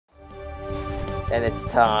And it's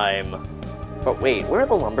time. But wait, where are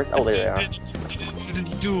the lumbers? Oh, there they are.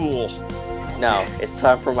 Duel. No, it's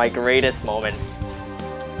time for my greatest moments.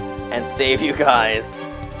 And save you guys.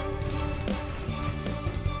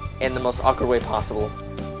 In the most awkward way possible.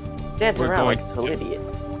 Dance We're around going like a total idiot.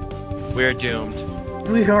 We're doomed.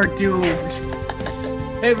 We are doomed.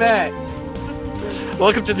 Hey, Matt.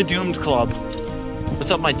 Welcome to the Doomed Club.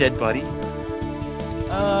 What's up, my dead buddy?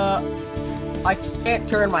 I can't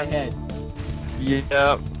turn my head.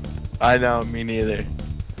 Yeah, I know, me neither.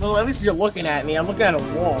 Well, at least you're looking at me. I'm looking at a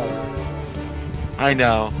wall. I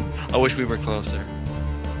know. I wish we were closer.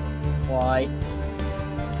 Why?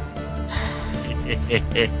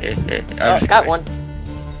 Oh, got one.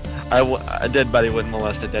 A dead body wouldn't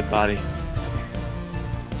molest a dead body.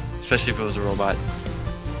 Especially if it was a robot.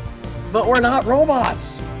 But we're not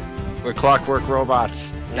robots. We're clockwork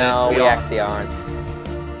robots. No, And we are. actually aren't.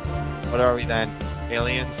 What are we then?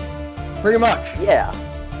 Aliens? Pretty much. Yeah.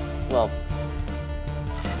 Well,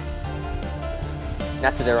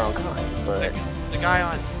 not to their own kind, but The guy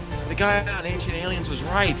on Ancient Aliens was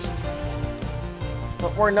right.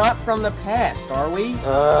 But we're not from the past, are we?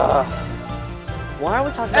 why are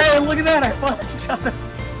we talking Hey, about? look at that! I finally got it.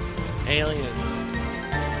 Aliens.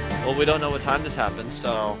 Well, we don't know what time this happened,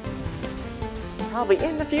 so Probably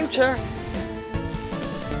in the future.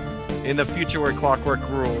 in the future where clockwork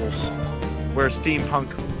rules, where steampunk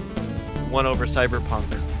won over cyberpunk.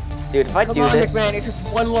 Dude, if I Come do on, this, McMahon, it's just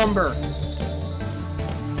one lumber.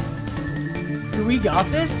 Do we got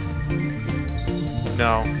this?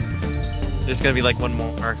 No. There's gonna be like one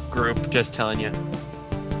more group, just telling you.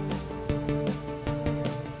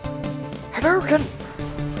 Hadouken!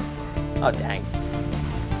 Oh dang!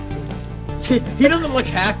 He doesn't look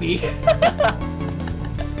happy.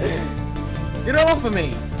 Get off of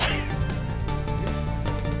me!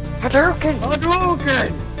 Hadouken!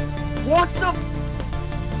 Hadouken! What the?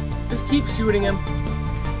 Just keep shooting him.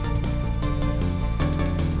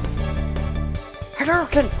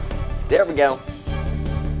 Hadouken! There we go.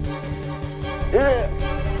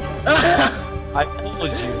 I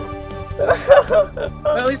told you.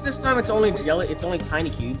 Well, at least this time it's only jelly. It's only tiny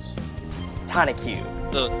cubes. Tiny cube.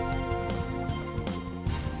 Those.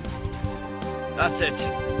 That's it.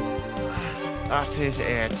 That is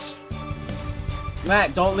it.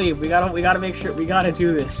 Matt, don't leave. We gotta make sure. We gotta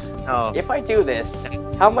do this. Oh. If I do this,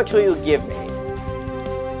 how much will you give me?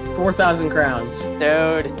 4,000 crowns.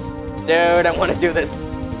 Dude, I want to do this.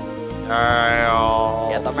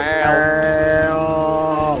 Get the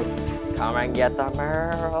Merle. Come and get the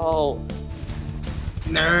Merle.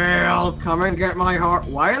 No, come and get my heart.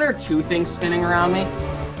 Why are there two things spinning around me?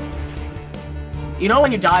 You know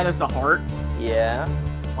when you die, there's the heart. Yeah.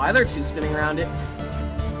 Why are there two spinning around it?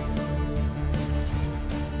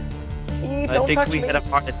 Eee, I don't think touch we me. had a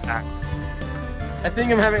heart attack. I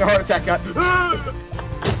think I'm having a heart attack.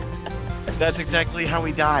 That's exactly how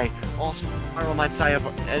we die. All spiral might die of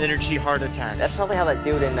an energy heart attack. That's probably how that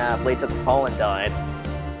dude in Blades of the Fallen died.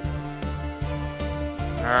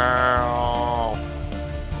 Oh.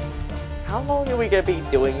 How long are we gonna be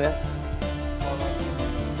doing this?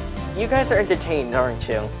 You guys are entertained, aren't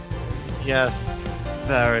you? Yes.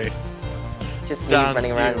 Very. Just me Damn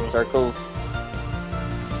running around in you. circles.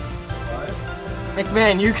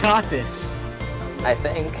 McMahon, you got this. I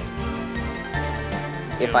think.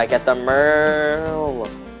 If I get the Merle.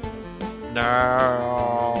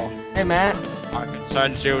 No. Hey, Matt. I can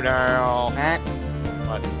sense you now. Matt,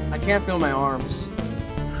 What? I can't feel my arms.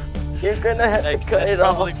 You're gonna have to cut it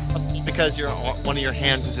off. Probably possible because one of your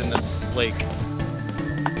hands is in the lake.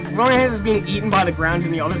 One of my hands is being eaten by the ground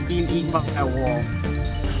and the other's being eaten by a wall.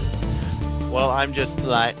 Well, I'm just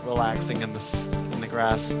like relaxing in the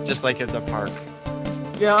grass, just like at the park.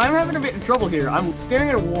 Yeah, I'm having a bit of trouble here. I'm staring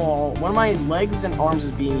at a wall, one of my legs and arms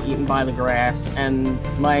is being eaten by the grass, and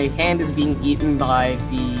my hand is being eaten by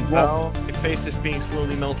the wall. Well, my face is being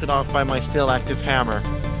slowly melted off by my still active hammer.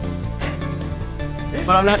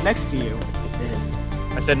 But I'm not next to you.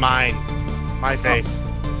 I said mine. My face.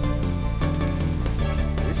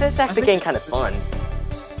 This is actually getting kind of fun.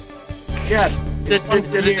 Yes, it's fun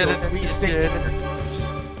for you. 360.